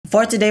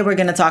For today, we're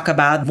gonna talk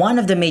about one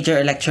of the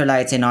major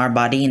electrolytes in our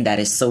body, and that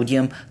is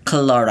sodium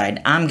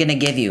chloride. I'm gonna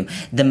give you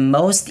the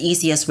most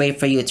easiest way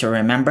for you to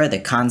remember the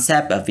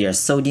concept of your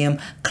sodium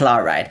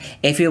chloride.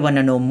 If you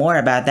wanna know more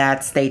about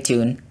that, stay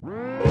tuned.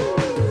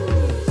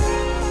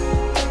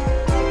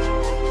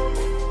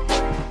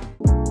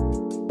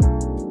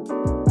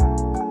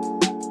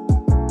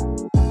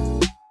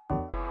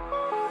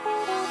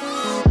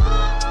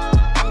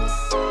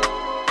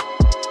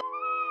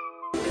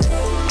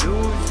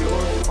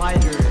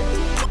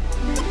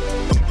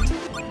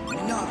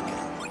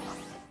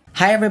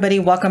 Hi everybody,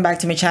 welcome back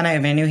to my channel.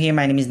 If you're new here,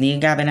 my name is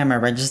Galve and I'm a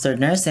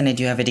registered nurse and I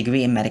do have a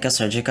degree in medical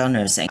surgical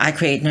nursing. I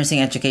create nursing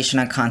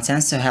educational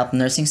contents to help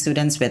nursing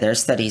students with their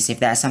studies.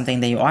 If that's something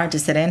that you are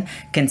interested in,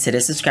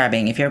 consider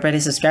subscribing. If you're already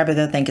subscribed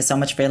though, thank you so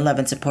much for your love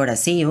and support. I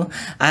see you.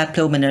 I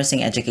upload my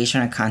nursing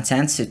educational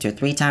content 2 to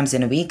 3 times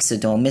in a week, so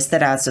don't miss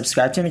that out.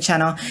 Subscribe to my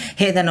channel,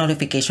 hit the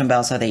notification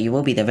bell so that you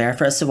will be the very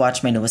first to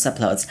watch my newest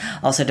uploads.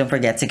 Also, don't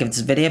forget to give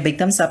this video a big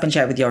thumbs up and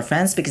share it with your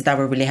friends because that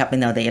will really help me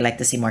know that you like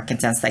to see more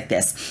contents like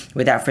this.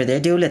 Without further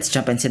ado, let's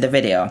jump into the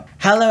video.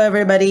 Hello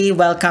everybody!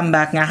 Welcome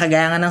back nga.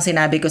 Kagaya nga ng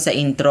sinabi ko sa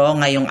intro,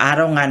 ngayong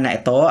araw nga na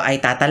ito ay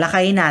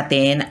tatalakayin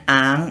natin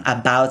ang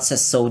about sa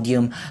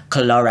sodium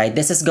chloride.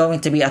 This is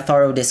going to be a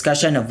thorough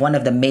discussion of one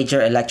of the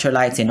major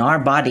electrolytes in our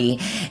body,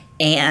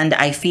 and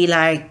I feel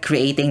like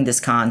creating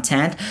this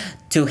content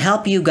to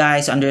help you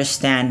guys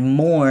understand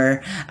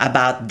more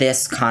about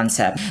this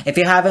concept. If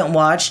you haven't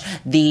watched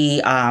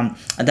the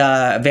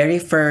very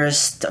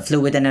first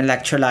fluid and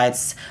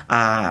electrolytes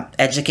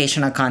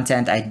educational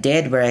content I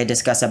did, where I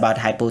discuss about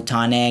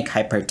hypotonic,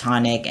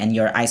 hypertonic, and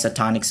your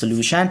isotonic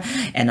solution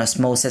and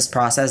osmosis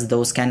process,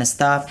 those kind of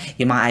stuff,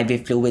 yung mga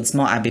IV fluids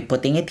mo, I'll be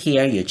putting it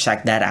here. You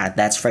check that out.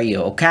 That's for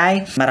you,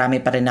 okay? Marami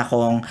pa rin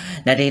akong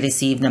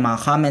nare-receive na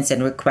mga comments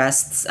and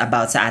requests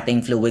about sa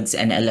ating fluids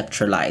and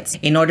electrolytes.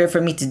 In order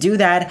for me to do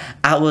that,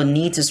 I will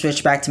need to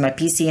switch back to my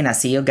PC and I'll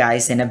see you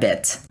guys in a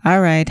bit.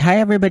 Alright, hi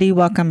everybody,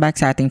 welcome back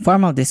sa ating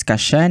formal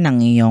discussion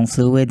ng iyong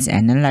fluids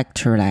and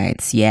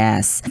electrolytes.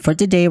 Yes, for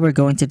today we're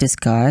going to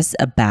discuss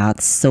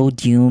about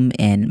sodium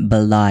in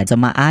blood. So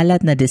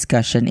maalat na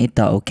discussion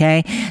ito,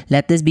 okay?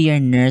 Let this be your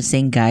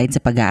nursing guide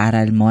sa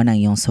pag-aaral mo ng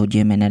iyong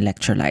sodium and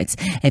electrolytes.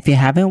 If you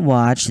haven't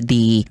watched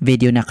the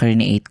video na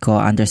create ko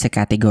under sa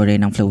category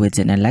ng fluids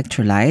and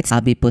electrolytes,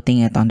 I'll be putting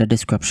it on the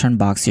description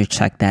box. You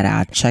check that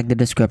out. Check the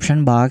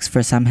description box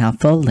for some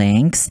helpful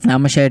links. Now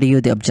I'm going to share to you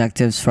the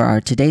objectives for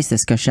our today's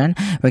discussion.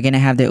 We're going to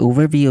have the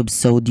overview of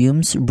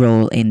sodium's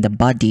role in the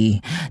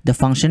body, the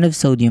function of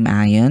sodium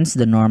ions,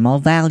 the normal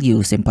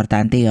values,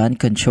 importante yon,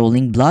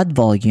 controlling blood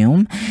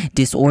volume,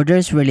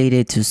 disorders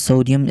related to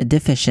sodium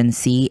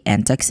deficiency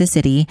and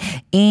toxicity,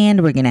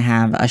 and we're going to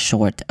have a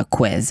short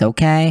quiz,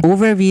 okay?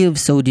 Overview of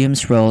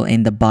sodium's role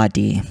in the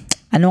body.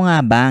 Ano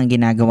nga ba ang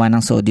ginagawa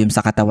ng sodium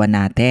sa katawan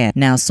natin?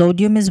 Now,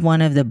 sodium is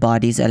one of the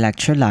body's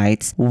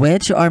electrolytes,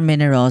 which are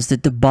minerals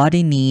that the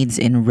body needs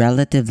in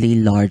relatively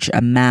large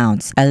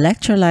amounts.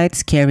 Electrolytes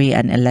carry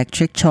an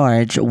electric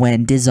charge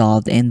when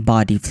dissolved in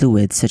body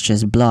fluids such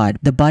as blood.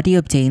 The body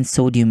obtains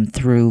sodium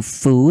through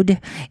food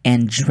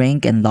and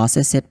drink and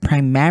loses it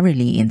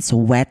primarily in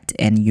sweat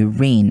and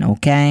urine,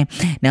 okay?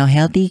 Now,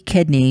 healthy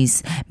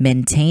kidneys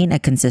maintain a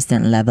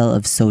consistent level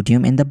of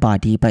sodium in the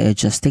body by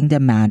adjusting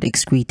the amount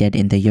excreted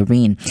in the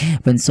urine.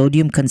 When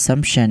sodium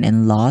consumption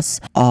and loss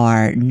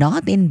are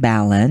not in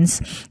balance,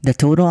 the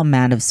total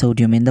amount of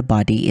sodium in the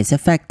body is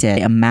affected.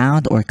 The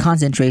amount or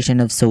concentration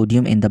of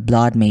sodium in the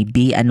blood may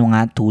be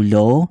too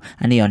low,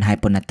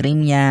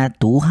 hyponatremia,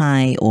 too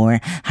high, or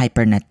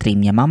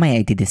hypernatremia. Mamaya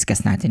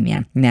i-discuss natin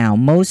yan. Now,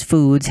 most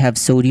foods have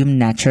sodium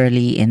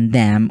naturally in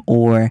them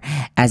or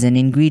as an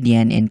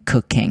ingredient in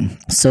cooking.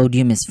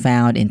 Sodium is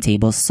found in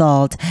table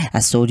salt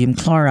as sodium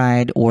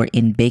chloride or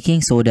in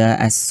baking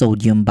soda as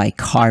sodium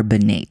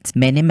bicarbonate.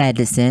 Many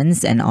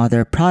medicines and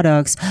other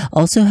products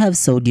also have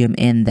sodium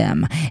in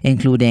them,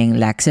 including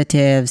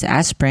laxatives,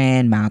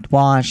 aspirin,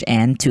 mouthwash,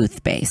 and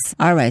toothpaste.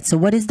 Alright, so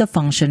what is the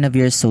function of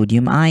your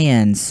sodium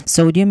ions?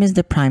 Sodium is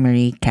the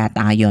primary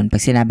cation.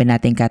 Pag sinabi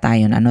natin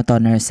cation, ano to,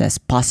 nurses?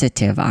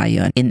 Positive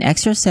ion. In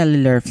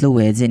extracellular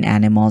fluids in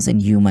animals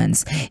and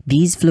humans,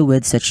 these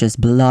fluids such as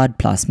blood,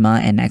 plasma,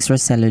 and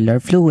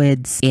extracellular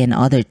fluids in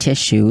other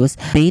tissues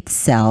bathe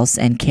cells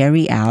and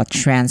carry out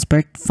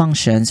transport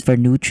functions for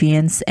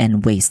nutrients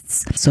and waste.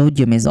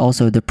 Sodium is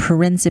also the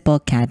principal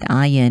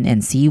cation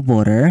in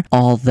seawater,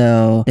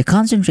 although the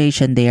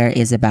concentration there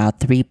is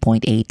about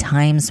 3.8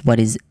 times what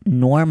is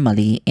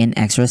normally in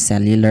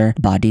extracellular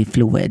body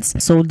fluids.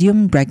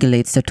 Sodium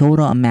regulates the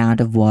total amount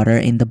of water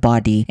in the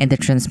body, and the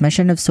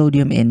transmission of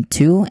sodium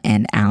into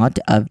and out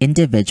of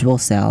individual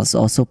cells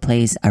also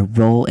plays a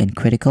role in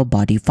critical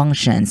body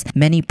functions.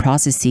 Many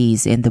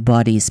processes in the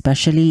body,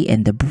 especially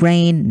in the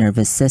brain,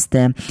 nervous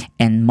system,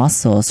 and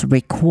muscles,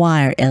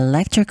 require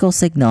electrical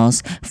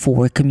signals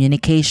for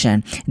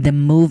communication. The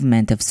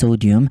movement of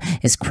sodium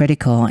is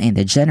critical in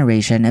the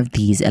generation of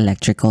these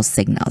electrical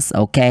signals.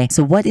 Okay?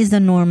 So what is the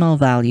normal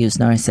values,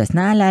 nurses?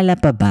 Naalala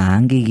pa ba?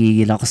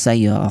 Gigigil ako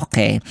sa'yo.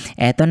 Okay.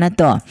 Eto na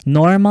to.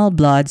 Normal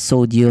blood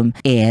sodium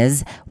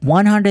is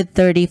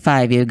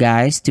 135, you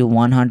guys, to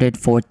 145.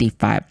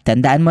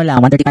 Tandaan mo lang,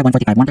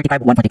 135,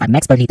 145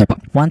 megs per liter po.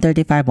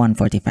 135,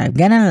 145.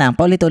 Ganun lang.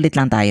 Paulit-ulit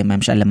lang tayo,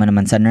 ma'am. Alam mo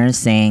naman sa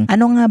nursing.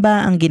 Ano nga ba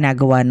ang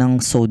ginagawa ng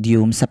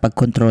sodium sa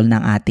pagkontrol ng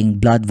ating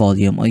blood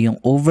volume o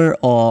yung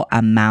overall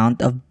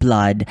amount of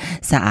blood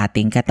sa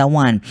ating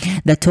katawan?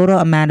 The total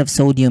amount of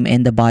sodium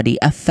in the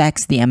body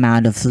affects the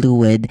amount of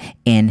fluid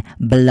in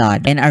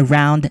blood and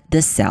around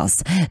the cells.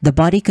 The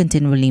body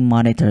continually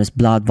monitors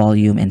blood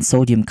volume and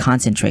sodium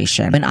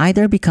concentration. When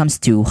either becomes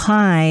too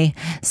high,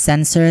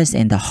 sensors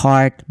in the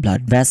heart,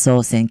 blood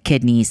vessels, and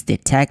kidneys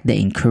detect the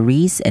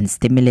increase and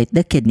stimulate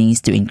the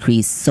kidneys to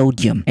increase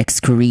sodium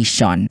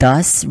excretion,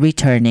 thus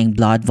returning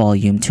blood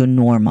volume to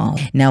normal.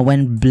 Now,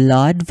 when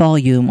blood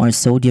volume or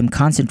sodium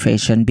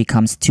concentration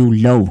becomes too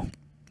low,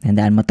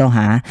 tandaan mo to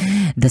ha,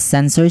 the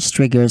sensors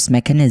triggers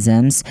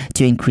mechanisms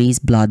to increase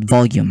blood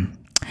volume.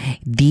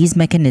 These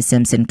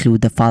mechanisms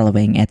include the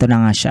following. Ito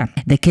na nga siya.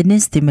 The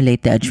kidneys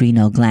stimulate the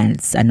adrenal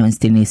glands. Ano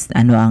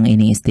ang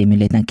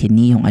ini-stimulate ng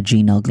kidney? Yung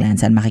adrenal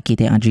glands. Saan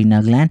makikita yung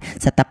adrenal gland?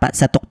 Sa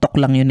tuktok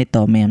lang yun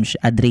ito. May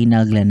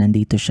adrenal gland.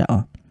 Nandito siya.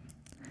 Oh.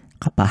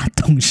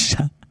 Kapatong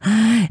siya.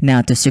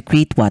 Now, to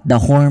secrete what?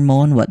 The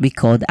hormone, what we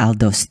called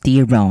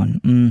aldosterone.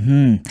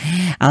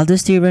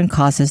 Aldosterone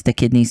causes the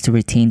kidneys to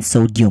retain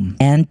sodium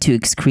and to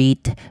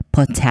excrete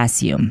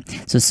potassium.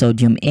 So,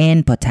 sodium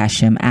in,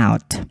 potassium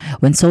out.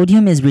 When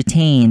sodium is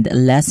retained,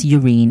 less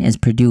urine is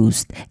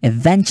produced,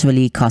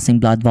 eventually causing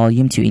blood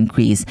volume to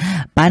increase.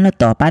 Paano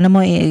to? Paano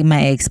mo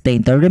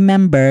ma-explain to?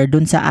 Remember,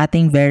 dun sa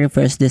ating very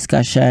first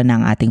discussion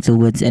ng ating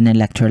fluids and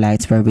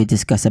electrolytes where we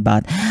discuss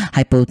about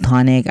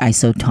hypotonic,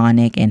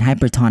 isotonic, and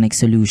hypertonic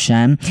solution.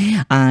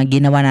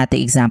 Ginawa natin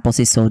example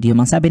si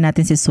sodium. Ang sabi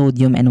natin si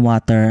sodium and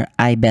water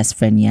ay best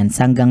friend yan.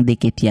 Sanggang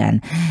dikit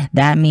yan.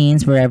 That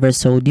means wherever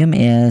sodium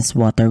is,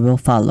 water will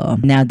follow.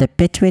 Now, the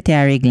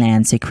pituitary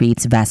gland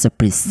secretes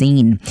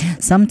vasopressin,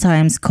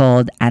 sometimes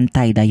called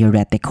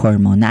antidiuretic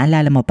hormone.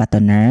 Naalala mo pa to,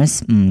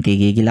 nurse?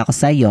 Gigigil ako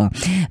sa'yo.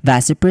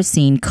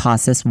 Vasopressin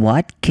causes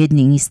what?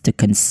 Kidneys to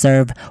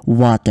conserve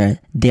water,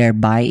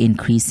 thereby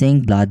increasing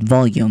blood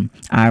volume.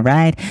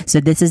 Alright? So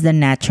this is the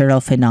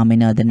natural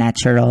phenomena, the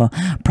natural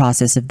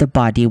process of the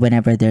body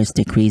whenever there's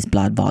decreased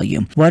blood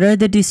volume. What are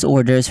the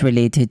disorders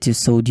related to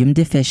sodium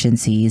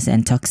deficiencies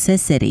and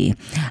toxicity?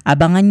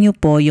 Abangan nyo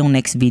po yung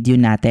next video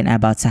natin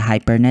about sa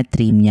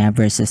hypernatremia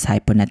versus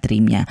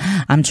hyponatremia.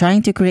 I'm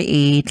trying to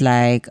create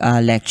like a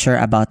lecture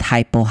about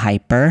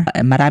hypo-hyper.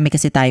 Marami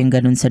kasi tayong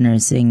ganun sa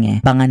nursing eh.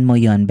 Abangan mo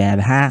yon,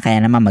 beb, ha?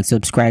 Kaya naman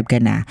mag-subscribe ka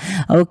na.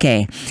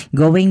 Okay,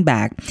 going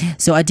back.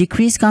 So a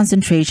decreased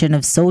concentration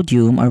of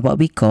sodium, or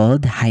what we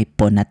called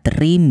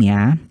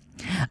hyponatremia,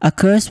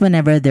 occurs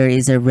whenever there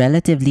is a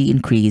relatively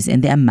increase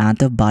in the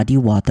amount of body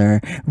water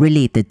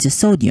related to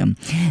sodium.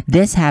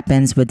 This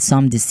happens with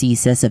some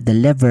diseases of the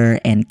liver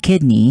and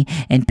kidney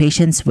in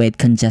patients with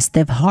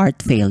congestive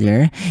heart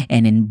failure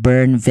and in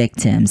burn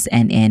victims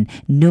and in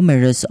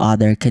numerous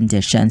other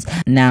conditions.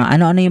 Now,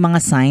 ano-ano yung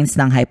mga signs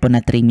ng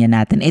hyponatremia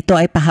natin?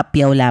 Ito ay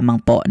pahapyaw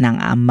lamang po ng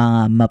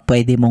mga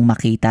pwede mong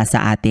makita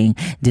sa ating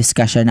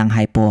discussion ng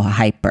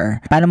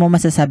hypo-hyper. Paano mo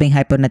masasabing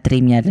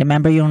hyponatremia?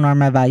 Remember yung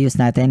normal values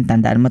natin?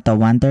 Tandaan mo to,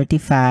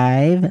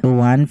 135 to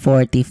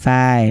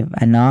 145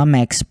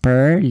 megs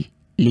per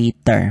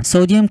liter.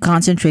 Sodium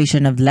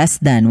concentration of less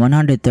than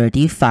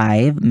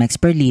 135 megs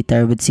per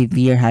liter with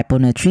severe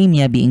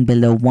hyponatremia being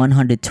below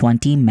 120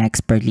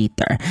 megs per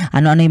liter.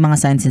 Ano-ano yung mga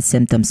signs and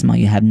symptoms mo?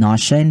 You have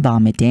nausea and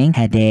vomiting,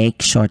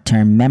 headache,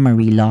 short-term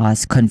memory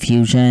loss,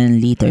 confusion,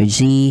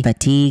 lethargy,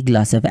 fatigue,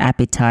 loss of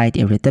appetite,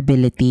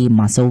 irritability,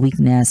 muscle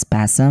weakness,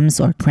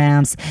 spasms or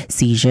cramps,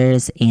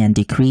 seizures, and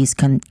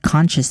decreased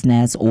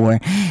consciousness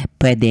or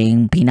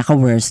pwedeng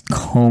pinaka-worst,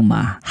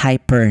 coma.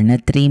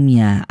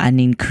 Hypernatremia, an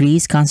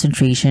increased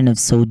concentration of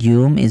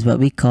sodium is what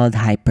we call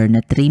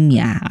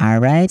hypernatremia.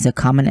 Alright? It's a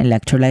common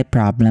electrolyte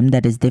problem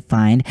that is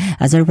defined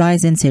as a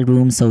rise in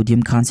serum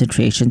sodium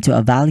concentration to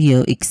a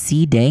value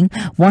exceeding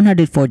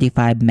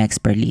 145 megs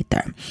per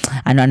liter.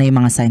 Ano-ano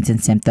yung mga signs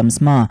and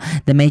symptoms mo?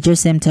 The major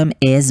symptom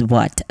is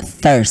what?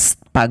 Thirst.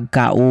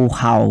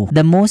 Pagkauhaw.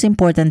 The most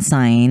important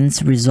signs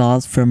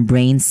result from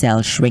brain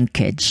cell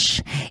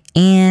shrinkage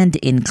and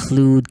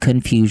include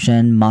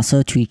confusion,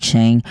 muscle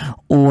twitching,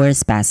 or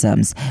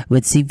spasms.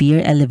 With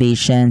severe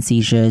elevation,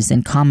 seizures,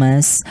 and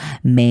comas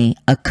may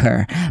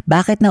occur.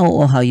 Bakit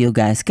nauuhaw, you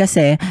guys?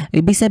 Kasi,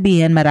 ibig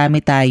sabihin,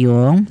 marami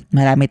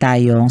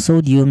tayong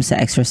sodium sa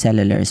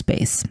extracellular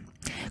space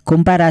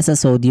kumpara sa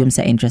sodium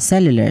sa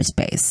intracellular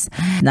space.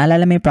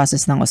 Naalala mo yung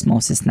process ng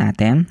osmosis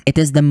natin?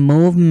 It is the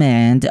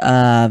movement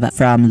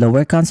from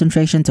lower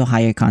concentration to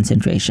higher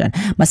concentration.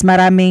 Mas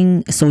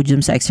maraming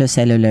sodium sa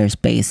extracellular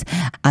space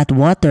at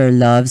water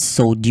loves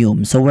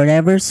sodium. So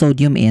wherever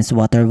sodium is,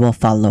 water will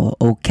follow.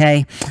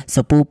 Okay?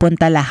 So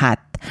pupunta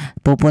lahat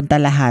Pupunta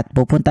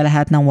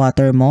lahat ng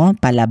water mo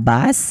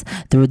palabas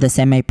through the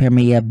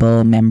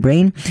semi-permeable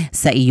membrane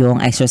sa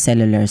iyong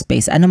extracellular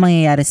space. Ano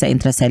mangyayari sa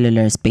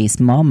intracellular space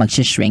mo?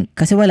 Magsishrink.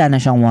 Kasi wala na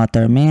siyang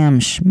water, ma'am.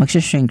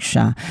 Magsishrink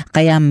siya.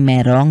 Kaya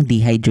merong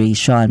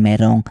dehydration,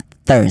 merong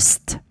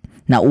thirst.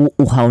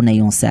 Nauuhaw na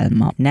yung cell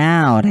mo.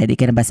 Now, ready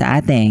ka na ba sa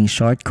ating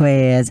short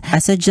quiz?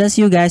 I suggest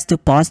you guys to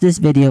pause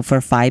this video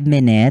for 5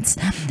 minutes.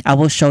 I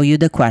will show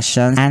you the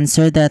questions.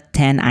 Answer the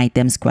 10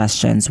 items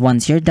questions.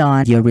 Once you're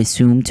done, you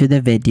resume to the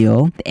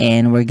video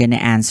and we're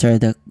gonna answer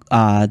the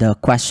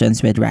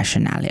questions with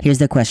rationality. Here's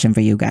the question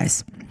for you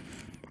guys.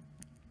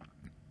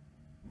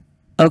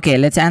 Okay,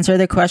 let's answer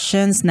the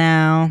questions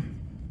now.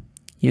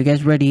 You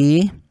guys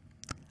ready?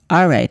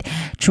 Alright,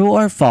 true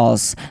or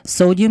false?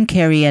 Sodium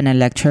carry an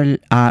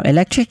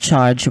electric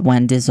charge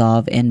when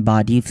dissolved in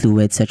body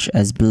fluids such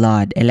as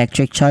blood.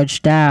 Electric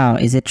charge daw.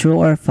 Is it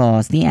true or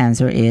false? The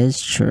answer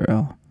is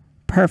true.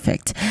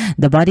 Perfect.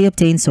 The body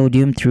obtains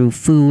sodium through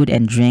food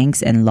and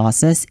drinks and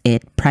losses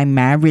it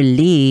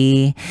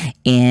primarily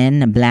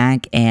in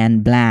blank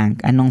and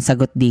blank. Anong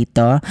sagot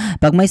dito?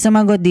 Pag may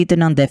sumagot dito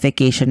ng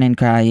defecation and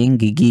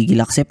crying, gigigil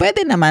ako. Kasi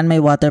pwede naman,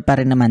 may water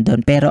pa rin naman doon.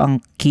 Pero ang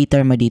key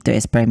term mo dito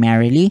is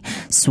primarily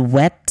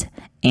sweat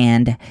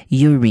and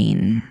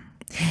urine.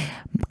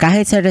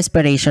 Kahit sa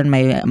respiration,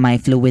 may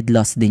fluid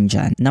loss din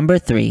dyan.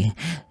 Number 3.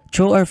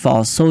 True or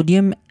false?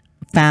 Sodium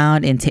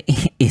found in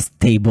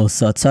table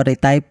salt. Sorry,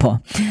 typo.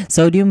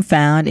 Sodium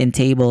found in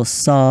table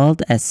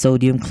salt as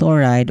sodium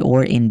chloride or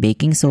in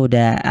baking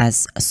soda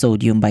as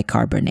sodium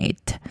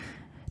bicarbonate.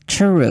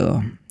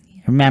 True.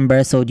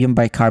 Remember, sodium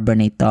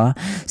bicarbonate to.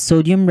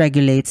 Sodium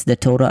regulates the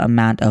total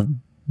amount of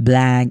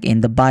blank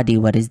in the body.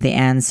 What is the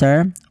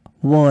answer?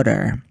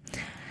 Water.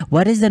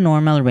 What is the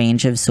normal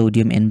range of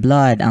sodium in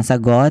blood? Ang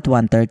sagot,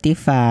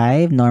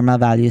 135. Normal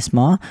values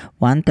mo,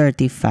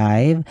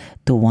 135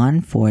 to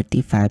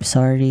 145.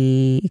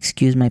 Sorry,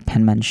 excuse my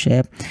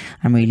penmanship.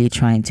 I'm really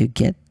trying to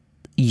get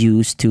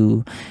used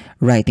to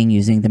writing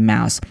using the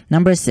mouse.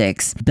 Number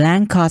 6.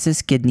 Blank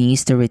causes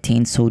kidneys to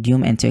retain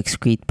sodium and to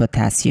excrete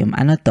potassium.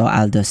 Ano to?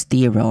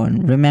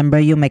 Aldosterone. Remember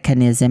yung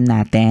mechanism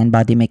natin,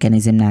 body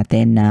mechanism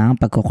natin ng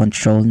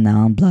pagkocontrol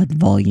ng blood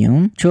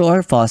volume? True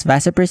or false?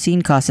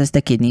 Vasopressin causes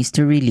the kidneys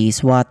to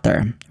release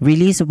water.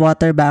 Release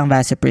water ba ang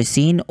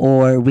vasopressin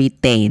or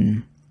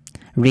retain?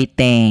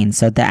 Retain.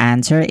 So the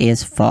answer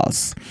is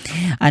false.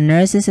 A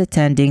nurse is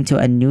attending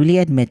to a newly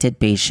admitted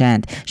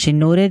patient. She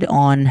noted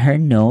on her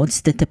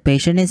notes that the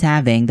patient is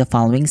having the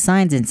following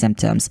signs and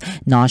symptoms: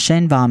 nausea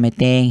and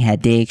vomiting,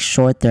 headache,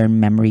 short-term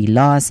memory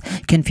loss,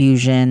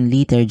 confusion,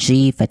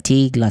 lethargy,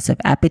 fatigue, loss of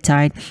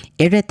appetite,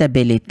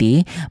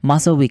 irritability,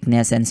 muscle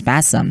weakness, and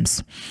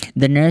spasms.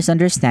 The nurse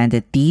understands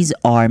that these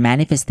are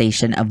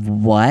manifestation of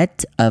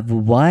what?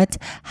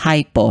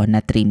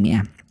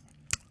 Hyponatremia.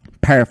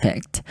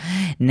 Perfect.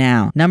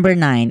 Now, number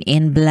 9.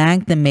 In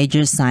blank, the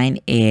major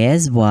sign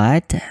is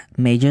what?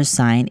 Major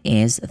sign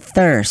is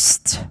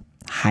thirst.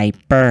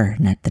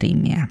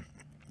 Hypernatremia.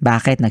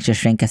 Bakit?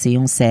 Nagsishrink kasi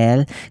yung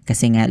cell.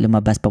 Kasi nga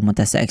lumabas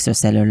pumunta sa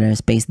extracellular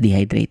space,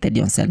 dehydrated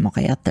yung cell mo,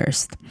 kaya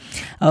thirst.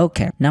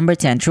 Okay. Number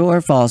 10. True or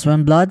false?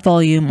 When blood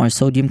volume or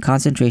sodium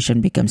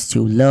concentration becomes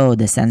too low,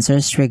 the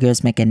sensors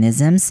triggers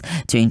mechanisms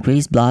to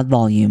increase blood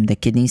volume. The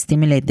kidneys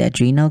stimulate the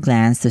adrenal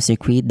glands to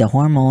secrete the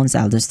hormones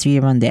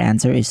aldosterone. The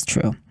answer is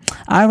true.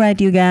 Alright,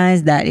 you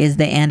guys, that is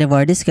the end of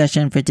our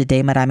discussion for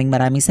today. Maraming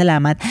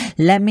salamat.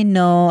 Let me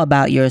know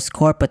about your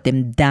score. Put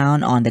them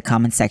down on the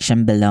comment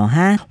section below,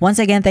 huh? Once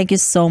again, thank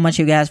you so much,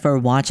 you guys, for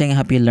watching. I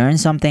hope you learned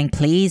something.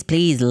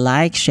 Please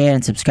like, share,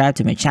 and subscribe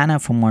to my channel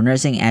for more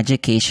nursing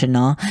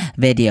educational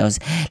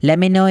videos. Let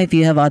me know if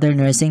you have other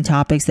nursing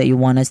topics that you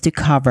want us to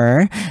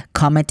cover.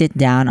 Comment it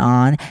down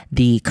on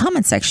the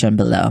comment section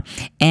below.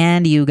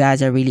 And you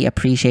guys, I really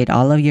appreciate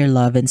all of your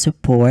love and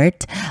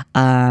support.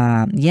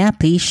 Yeah,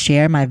 please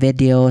share my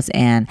videos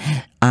and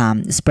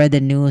spread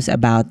the news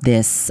about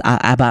this,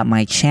 about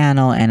my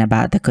channel and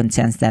about the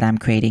contents that I'm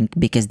creating,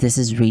 because this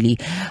is really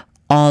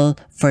all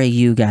for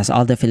you guys,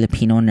 all the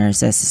Filipino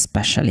nurses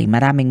especially.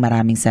 Maraming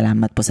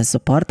salamat po sa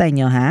suporta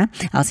nyo, ha?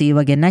 I'll see you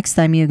again next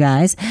time, you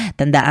guys.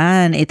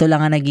 Tandaan, ito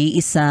lang ang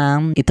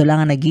nag-iisang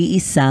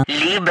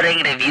libreng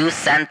review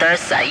center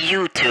sa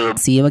YouTube.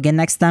 See you again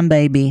next time,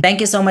 baby.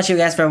 Thank you so much, you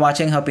guys, for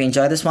watching. Hope you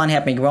enjoyed this one.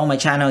 Help me grow my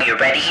channel. You're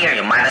ready here.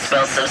 You might as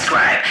well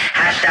subscribe.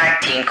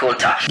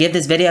 #TeamCoolTalk. Give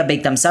this video a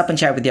big thumbs up and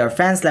share it with your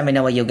friends. Let me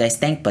know what you guys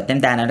think. Put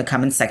them down in the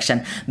comment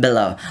section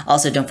below.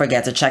 Also, don't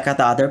forget to check out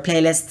the other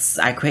playlists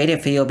I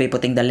created for you. I'll be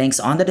putting the links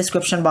on the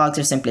description box,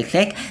 or simply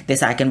click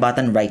this icon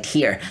button right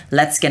here.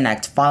 Let's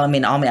connect. Follow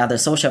me on all my other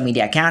social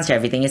media accounts.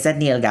 Everything is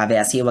at Neil Galve.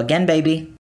 I'll see you again, baby.